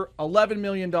over $11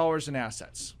 million in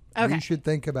assets, Okay. You should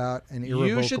think about an irrevocable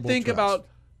you should think trust. about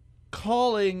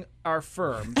calling our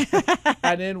firm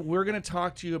and then we're going to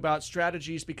talk to you about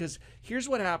strategies, because here's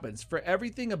what happens. For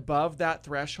everything above that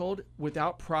threshold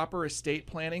without proper estate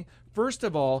planning, first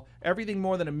of all, everything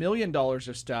more than $1 million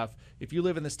of stuff, if you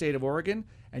live in the state of Oregon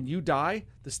and you die,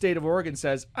 the state of Oregon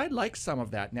says, I'd like some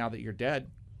of that now that you're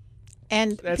dead.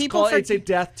 And That's people called, it's a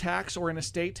death tax or an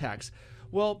estate tax.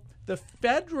 Well, the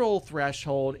federal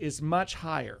threshold is much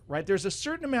higher, right? There's a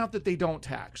certain amount that they don't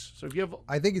tax. So if you have,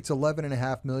 I think it's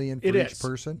 $11.5 million for It each is.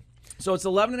 person. so it's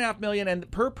 $11.5 million and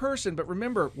per person. But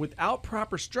remember, without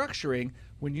proper structuring,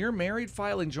 when you're married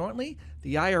filing jointly,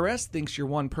 the IRS thinks you're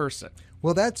one person.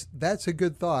 Well, that's a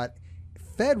good thought.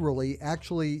 Federally,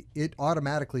 actually, it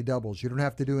automatically doubles. You don't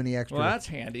have to do any extra. Well, that's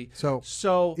handy.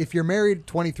 So if you're married,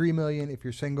 $23 million. If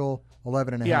you're single,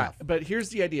 $11.5. yeah, but here's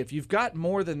the idea. If you've got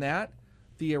more than that,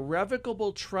 the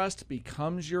irrevocable trust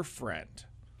becomes your friend.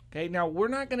 Okay, now we're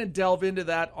not going to delve into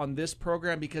that on this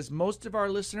program because most of our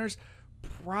listeners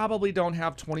probably don't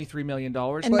have $23 million.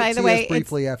 And But by the see way, us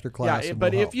briefly after class. Yeah, and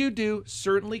but we'll if help. you do,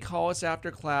 certainly call us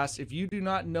after class. If you do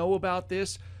not know about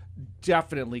this,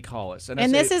 definitely call us. and I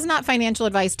this say, is not financial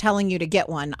advice telling you to get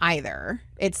one either.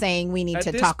 It's saying we need at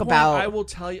to this talk point, about. I will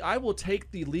tell you, I will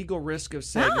take the legal risk of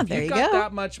saying if there you've you got go.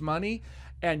 that much money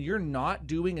and you're not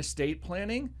doing estate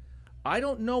planning, I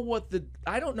don't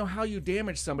know how you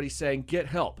damage somebody saying get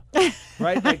help,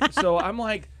 right? Like, so I'm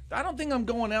like, I don't think I'm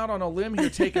going out on a limb here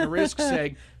taking a risk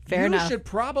saying Fair you enough. should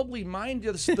probably mind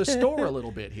the store a little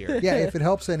bit here. Yeah, if it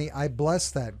helps any, I bless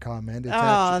that comment. It's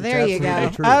Oh, it's there you go.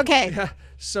 absolutely true. Okay.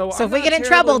 So So I'm if we not get in terribly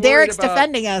trouble, worried Derek's about-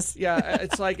 defending us. Yeah,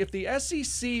 it's like if the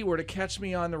SEC were to catch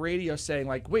me on the radio saying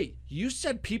like, wait, you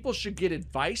said people should get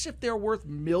advice if they're worth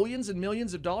millions and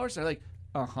millions of dollars? I'm like,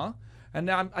 uh-huh. And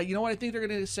now, you know what I think they're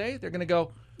going to say? They're going to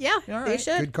go, Yeah, All they right.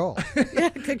 should. Good call. Yeah,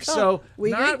 good call. so We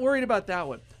not agree. worried about that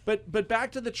one. But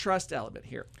back to the trust element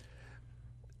here.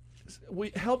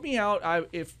 Help me out.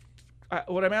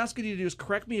 What I'm asking you to do is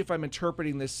correct me if I'm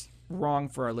interpreting this wrong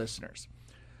for our listeners.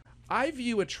 I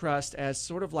view a trust as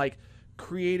sort of like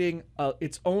creating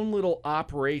its own little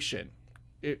operation.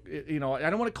 I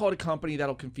don't want to call it a company,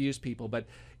 that'll confuse people, but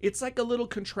it's like a little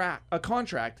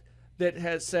contract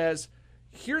that says,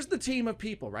 here's the team of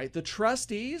people, right? The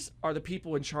trustees are the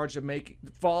people in charge of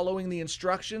following the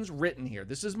instructions written here.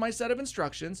 This is my set of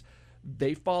instructions.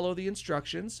 They follow the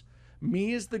instructions.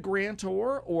 Me as the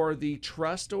grantor or the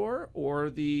trustor or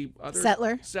the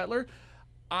other settler,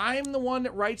 I'm the one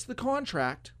that writes the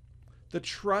contract. The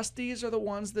trustees are the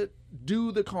ones that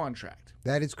do the contract.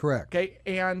 That is correct. Okay,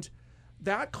 and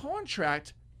that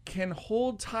contract can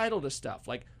hold title to stuff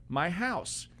like my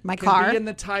house, My can car. be in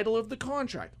the title of the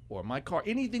contract, or my car.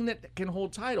 Anything that can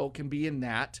hold title can be in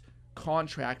that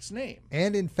contract's name.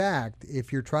 And in fact,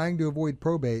 if you're trying to avoid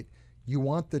probate, you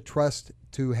want the trust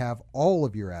to have all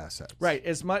of your assets. Right,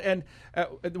 as much, and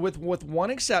with one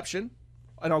exception,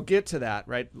 and I'll get to that.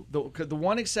 Right, the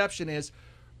one exception is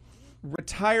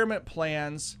retirement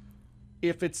plans.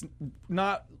 If it's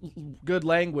not good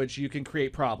language, you can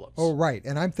create problems. Oh, right.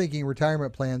 And I'm thinking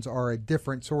retirement plans are a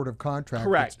different sort of contract.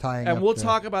 Correct. That's tying and up we'll the-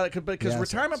 talk about it because the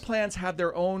retirement assets. plans have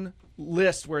their own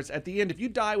list where it's at the end. If you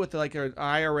die with like an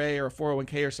IRA or a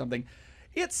 401k or something,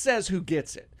 it says who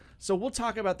gets it. So we'll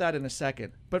talk about that in a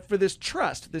second. But for this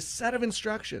trust, this set of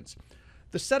instructions,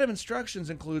 the set of instructions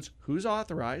includes who's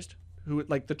authorized, who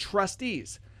like the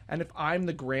trustees. And if I'm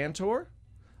the grantor,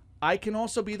 I can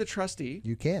also be the trustee.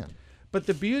 You can. But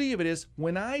the beauty of it is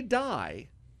when I die,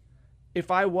 if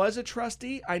I was a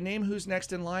trustee, I name who's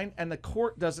next in line, and the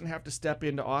court doesn't have to step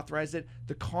in to authorize it.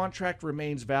 The contract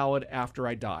remains valid after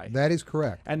I die. That is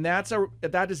correct. And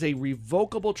that is a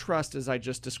revocable trust, as I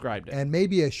just described it. And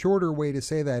maybe a shorter way to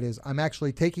say that is I'm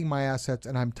actually taking my assets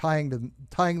and I'm tying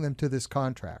them to this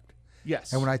contract.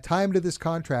 Yes. And when I tie them to this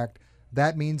contract,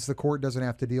 that means the court doesn't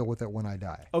have to deal with it when I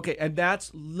die. Okay, and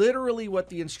that's literally what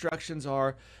the instructions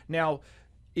are. Now,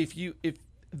 if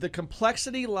the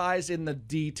complexity lies in the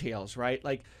details, right?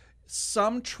 Like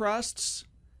some trusts,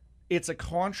 it's a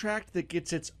contract that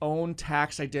gets its own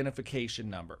tax identification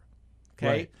number. Okay.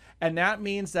 Right. And that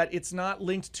means that it's not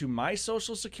linked to my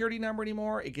social security number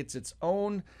anymore. It gets its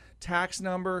own tax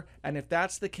number. And if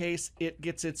that's the case, it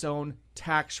gets its own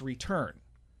tax return.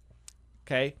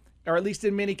 Okay. Or at least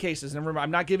in many cases. And remember,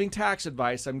 I'm not giving tax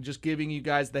advice. I'm just giving you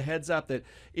guys the heads up that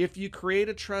if you create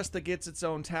a trust that gets its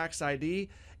own tax ID,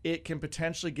 it can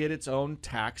potentially get its own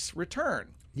tax return.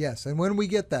 Yes, and when we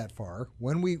get that far,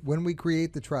 when we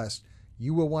create the trust,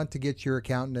 you will want to get your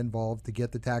accountant involved to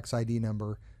get the tax ID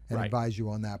number and Right. advise you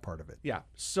on that part of it. Yeah.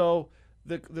 So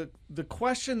the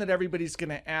question that everybody's going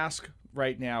to ask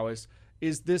right now is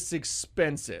this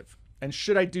expensive? And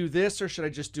should I do this or should I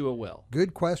just do a will?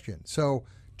 Good question. So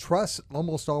trusts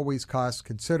almost always cost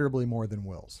considerably more than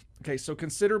wills. Okay, so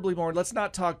considerably more. Let's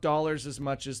not talk dollars as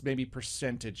much as maybe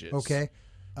percentages. Okay.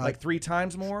 Like 3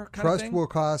 times more kind of Trust thing? will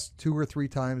cost 2 or 3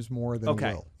 times more than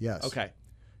Okay. a will. Yes. Okay.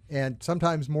 And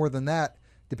sometimes more than that,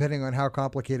 depending on how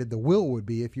complicated the will would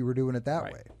be if you were doing it that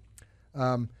Right.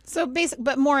 way. So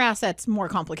but more assets, more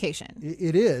complication.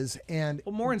 It is, and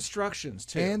Well, more instructions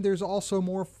too. and there's also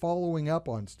more following up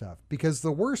on stuff, because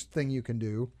the worst thing you can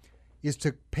do is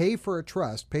to pay for a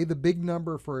trust, pay the big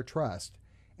number for a trust,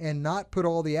 and not put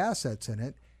all the assets in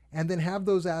it, and then have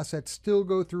those assets still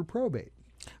go through probate.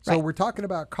 So Right. we're talking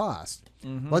about cost.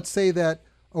 Mm-hmm. Let's say that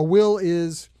a will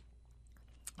is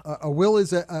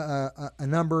a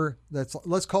number that's,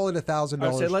 let's call it I would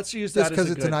 $1,000. say let's use just that as because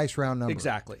a it's a good- nice round number.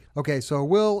 Exactly. Okay, so a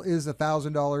will is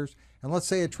 $1,000, and let's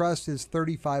say a trust is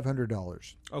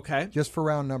 $3,500, Okay. just for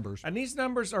round numbers. And these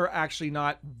numbers are actually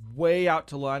not way out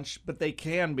to lunch, but they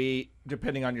can be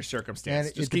depending on your And circumstance.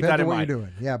 it Just keep depends that in on what mind. you're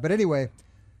doing. Yeah, but anyway,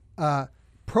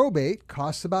 probate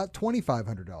costs about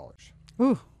 $2,500.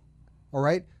 Ooh. All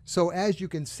right. So as you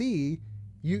can see,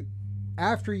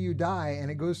 after you die and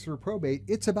it goes through probate,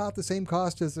 it's about the same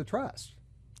cost as the trust.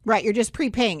 Right, you're just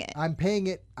prepaying it. I'm paying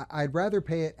it. I'd rather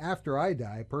pay it after I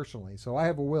die personally. So I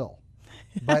have a will,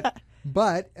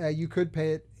 but you could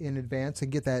pay it in advance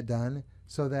and get that done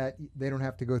so that they don't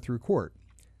have to go through court.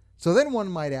 So then one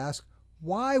might ask,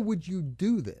 why would you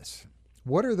do this?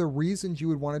 What are the reasons you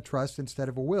would want a trust instead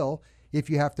of a will if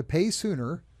you have to pay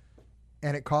sooner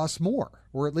and it costs more,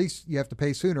 or at least you have to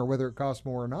pay sooner whether it costs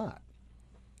more or not?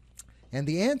 And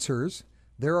the answers,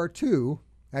 there are 2,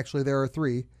 actually there are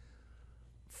 3.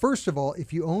 First of all,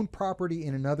 if you own property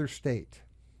in another state,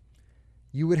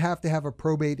 you would have to have a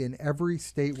probate in every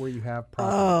state where you have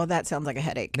property. Oh, that sounds like a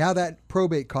headache. Now that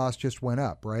probate cost just went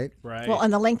up, right? Right. Well,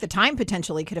 and the length of time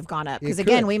potentially could have gone up. Because It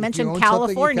again, could. we If you mentioned own something in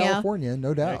California California,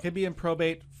 no it doubt. could be in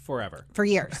probate forever. for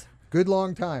years. Good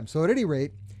long time. So at any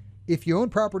rate, if you own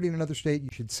property in another state, you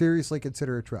should seriously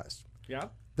consider a trust. Yeah.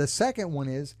 The second one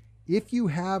is if you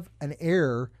have an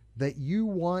heir that you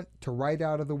want to write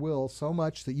out of the will so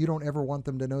much that you don't ever want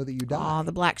them to know that you died. Oh,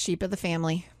 the black sheep of the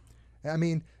family. I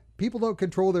mean, people don't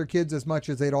control their kids as much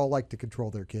as they'd all like to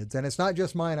control their kids. And it's not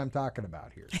just mine I'm talking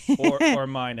about here. Or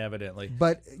mine, evidently.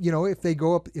 But, if they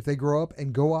grow up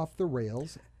and go off the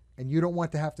rails, and you don't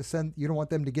want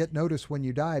them to get notice when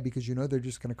you die because they're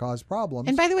just going to cause problems.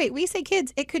 And by the way, we say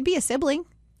kids, it could be a sibling.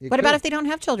 It What about could. if they don't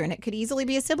have children? It could easily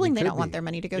be a sibling It they could don't want be. their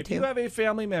money to go If you to. have a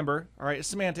family member, all right,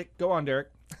 semantic, go on, Derek.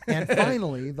 And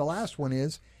finally, the last one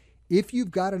is if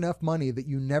you've got enough money that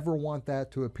you never want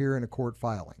that to appear in a court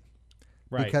filing.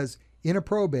 Right. Because in a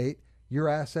probate, your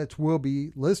assets will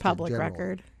be listed. Public generally.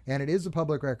 record. And it is a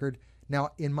public record.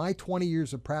 Now, in my 20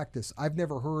 years of practice, I've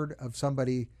never heard of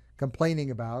somebody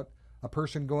complaining about a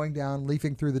person going down,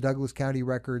 leafing through the Douglas County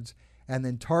records, and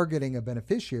then targeting a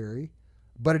beneficiary,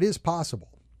 but it is possible.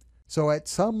 So at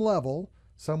some level,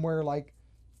 somewhere like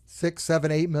 $6, $7,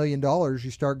 $8 million,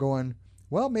 you start going,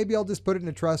 well, maybe I'll just put it in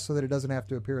a trust so that it doesn't have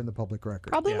to appear in the public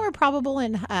record. Probably Yeah. more probable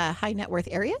in high net worth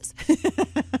areas.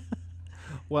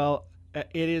 Well,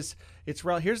 it's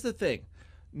real. Here's the thing.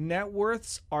 Net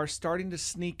worths are starting to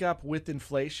sneak up with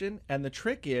inflation. And the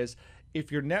trick is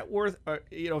if your net worth,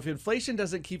 if inflation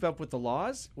doesn't keep up with the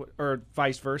laws or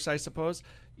vice versa, I suppose,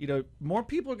 more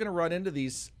people are going to run into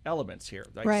these elements here.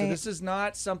 Right? Right. So this is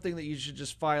not something that you should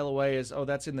just file away as, oh,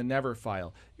 that's in the never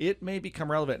file. It may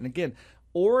become relevant. And again,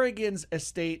 Oregon's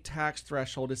estate tax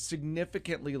threshold is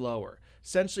significantly lower.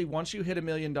 Essentially, once you hit $1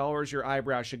 million, your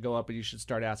eyebrows should go up and you should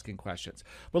start asking questions.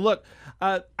 But look,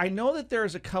 I know that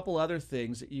there's a couple other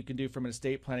things that you can do from an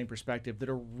estate planning perspective that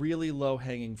are really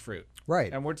low-hanging fruit.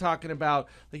 Right. And we're talking about,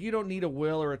 like, you don't need a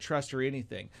will or a trust or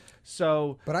anything.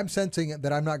 So, But I'm sensing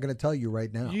that I'm not going to tell you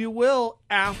right now. you will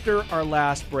after our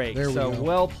last break. There we So go.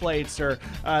 well played, sir.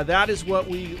 That is what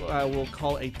we will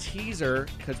call a teaser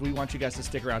because we want you guys to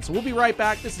stick around. So we'll be right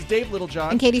back. This is Dave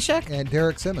Littlejohn. And Katie Shook, And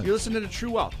Derek Simmons. You're listening to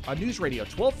True Wealth on News Radio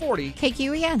 1240.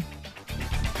 KQEN.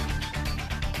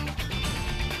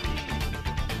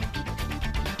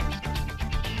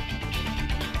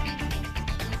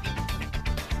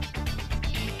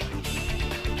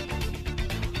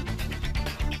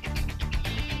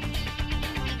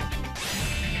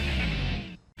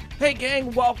 Hey,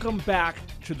 gang, welcome back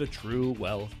to the True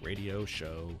Wealth Radio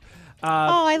Show.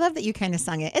 Oh, I love that you kind of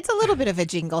sung it. It's a little bit of a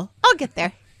jingle. I'll get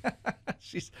there.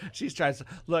 She's trying to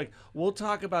look. We'll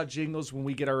talk about jingles when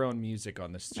we get our own music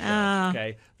on this show. Ah.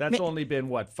 Okay, that's only been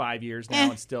what 5 years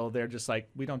now, and still they're just like,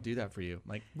 we don't do that for you.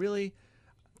 Like, really?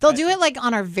 They'll do it like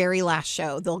on our very last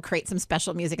show. They'll create some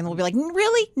special music and they'll be like,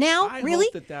 really? Now? I Really?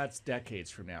 hope that that's decades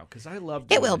from now because I love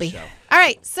doing It will this be. show. All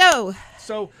right. So,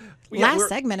 So Last we're-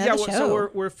 segment of yeah, the we're- show. So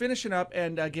we're finishing up,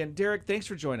 and again, Derek, thanks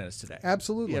for joining us today.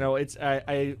 Absolutely. You know, it's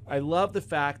I love the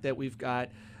fact that we've got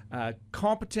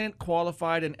competent,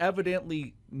 qualified, and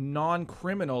evidently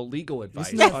non-criminal legal advice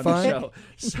Isn't that on fun? the show.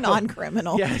 So,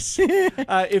 non-criminal. Yes.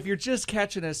 If you're just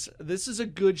catching us, this is a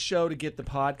good show to get the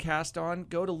podcast on.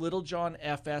 Go to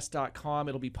littlejohnfs.com.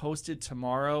 It'll be posted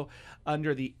tomorrow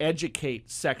under the Educate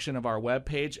section of our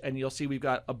webpage, and you'll see we've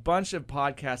got a bunch of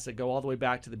podcasts that go all the way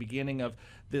back to the beginning of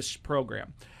this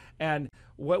program. And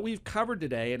what we've covered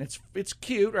today, and it's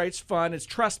cute, right? It's fun. It's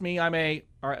trust me, I'm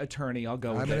our attorney. I'll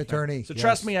go with I'm it. an attorney, So yes.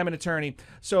 trust me, I'm an attorney.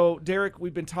 So Derek,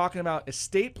 we've been talking about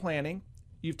estate planning.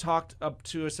 You've talked up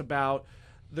to us about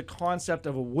the concept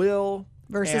of a will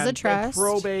Versus a and trust.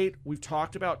 probate. We've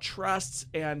talked about trusts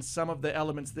and some of the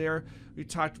elements there. We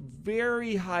talked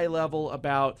very high level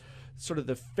about sort of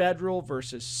the federal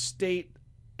versus state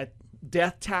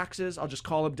death taxes. I'll just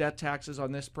call them death taxes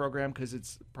on this program because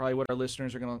it's probably what our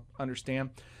listeners are going to understand.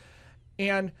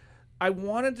 And I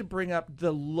wanted to bring up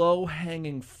the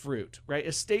low-hanging fruit, right?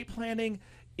 Estate planning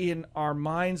in our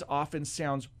minds often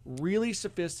sounds really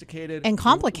sophisticated And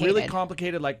complicated. Really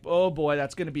complicated, like, oh boy,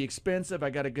 that's going to be expensive. I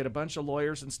got to get a bunch of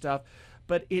lawyers and stuff.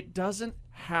 But it doesn't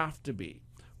have to be.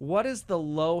 What is the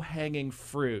low-hanging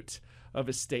fruit of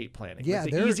estate planning? Yeah,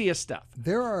 Like the easiest stuff.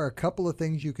 There are a couple of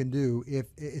things you can do. If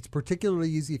it's particularly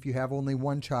easy if you have only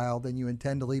one child and you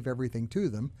intend to leave everything to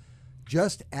them,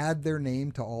 just add their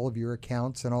name to all of your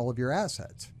accounts and all of your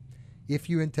assets. If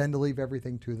you intend to leave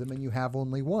everything to them and you have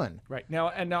only one. Right. Now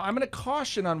I'm going to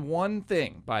caution on one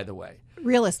thing, by the way.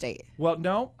 Real estate. Well,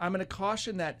 no, I'm going to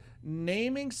caution that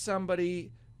naming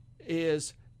somebody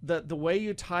is the way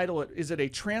you title it. Is it a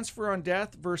transfer on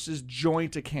death versus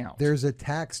joint account? There's a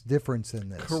tax difference in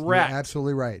this. Correct. You're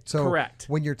absolutely right. So Correct.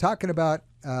 when you're talking about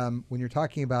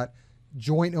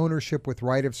joint ownership with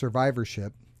right of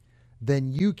survivorship,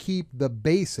 then you keep the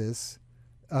basis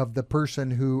of the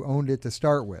person who owned it to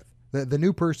start with. The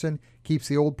new person keeps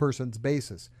the old person's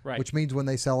basis, Right. which means when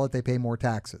they sell it, they pay more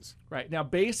taxes. Right. Now,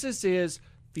 basis is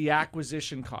the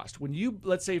acquisition cost.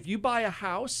 Let's say if you buy a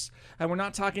house, and we're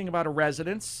not talking about a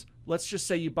residence, let's just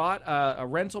say you bought a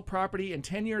rental property and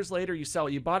 10 years later you sell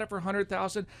it. You bought it for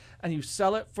 $100,000 and you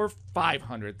sell it for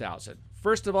 $500,000.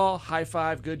 First of all, high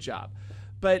five, good job.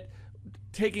 But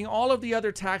taking all of the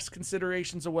other tax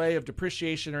considerations away of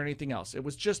depreciation or anything else, it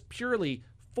was just purely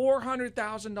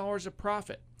 $400,000 of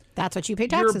profit. That's what you pay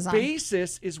taxes Your on.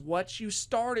 basis is what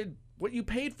you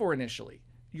paid for initially.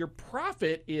 Your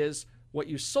profit is what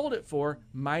you sold it for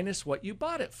minus what you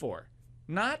bought it for.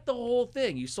 Not the whole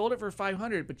thing. You sold it for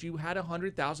 $500,000, but you had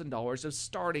 $100,000 of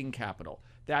starting capital.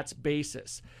 That's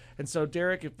basis. And so,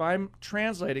 Derek, if I'm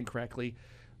translating correctly,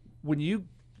 when you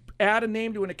add a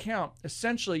name to an account,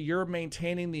 essentially you're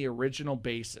maintaining the original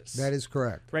basis. That is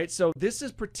correct. Right? So this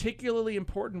is particularly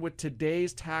important with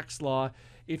today's tax law.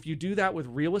 If you do that with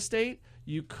real estate,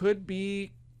 you could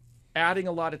be adding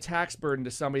a lot of tax burden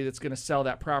to somebody that's going to sell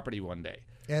that property one day.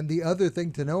 And the other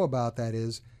thing to know about that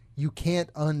is you can't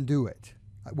undo it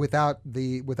without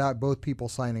both people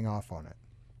signing off on it.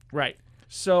 Right.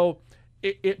 So,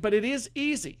 but it is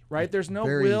easy, right? There's no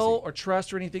Very will easy. or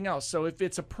trust or anything else. So if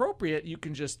it's appropriate, you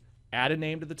can just add a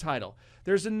name to the title.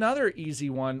 There's another easy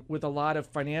one with a lot of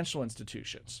financial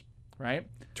institutions, right?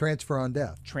 Transfer on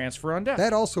death. Transfer on death.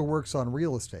 That also works on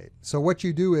real estate. So what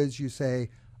you do is you say,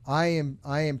 I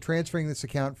am transferring this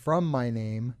account from my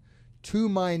name to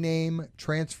my name,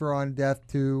 transfer on death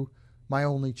to my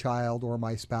only child or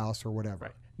my spouse or whatever.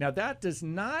 Right. Now that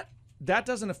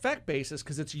doesn't affect basis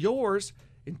because it's yours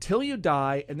until you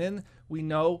die, and then we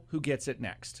know who gets it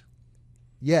next.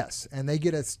 Yes, and they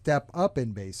get a step up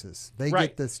in basis. They Right.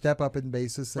 get the step up in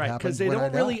basis that Right, happens because they when I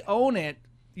don't really die. own it.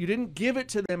 You didn't give it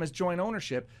to them as joint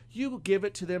ownership. You give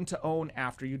it to them to own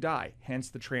after you die, hence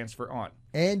the transfer on.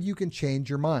 And you can change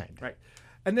your mind. Right.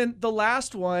 And then the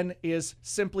last one is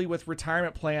simply with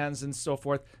retirement plans and so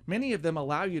forth. Many of them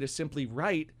allow you to simply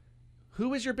write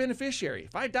who is your beneficiary.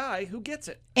 If I die, who gets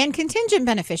it? And contingent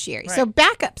beneficiary. So Right.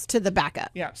 backups to the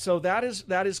backup. Yeah, so that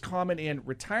is common in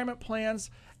retirement plans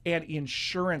and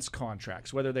insurance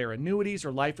contracts, whether they're annuities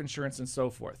or life insurance and so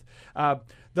forth.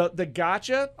 The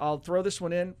gotcha, I'll throw this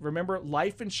one in. Remember,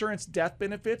 life insurance death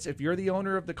benefits, if you're the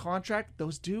owner of the contract,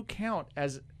 those do count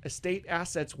as estate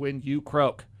assets when you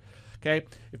croak. Okay?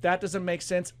 If that doesn't make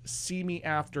sense, see me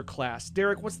after class.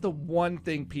 Derek, what's the one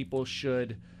thing people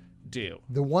should do?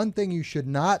 The one thing you should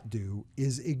not do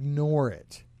is ignore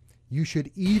it. You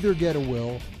should either get a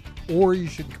will, or you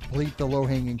should complete the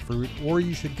low-hanging fruit, or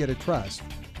you should get a trust.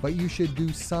 But you should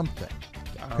do something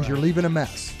because you're leaving a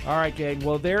mess. All right, gang.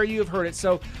 Well, there you have heard it.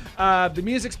 So the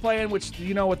music's playing, which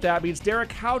you know what that means.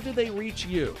 Derek, how do they reach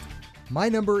you? My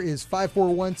number is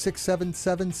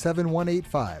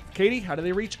 541-677-7185. Katie, how do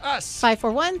they reach us?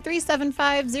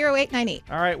 541-375-0898.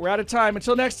 All right, we're out of time.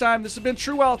 Until next time, this has been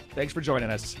True Wealth. Thanks for joining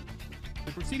us.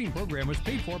 The preceding program was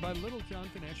paid for by Little John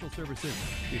Financial Services.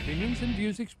 The opinions and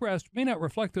views expressed may not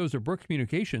reflect those of Brooke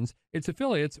Communications, its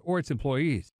affiliates, or its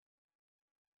employees.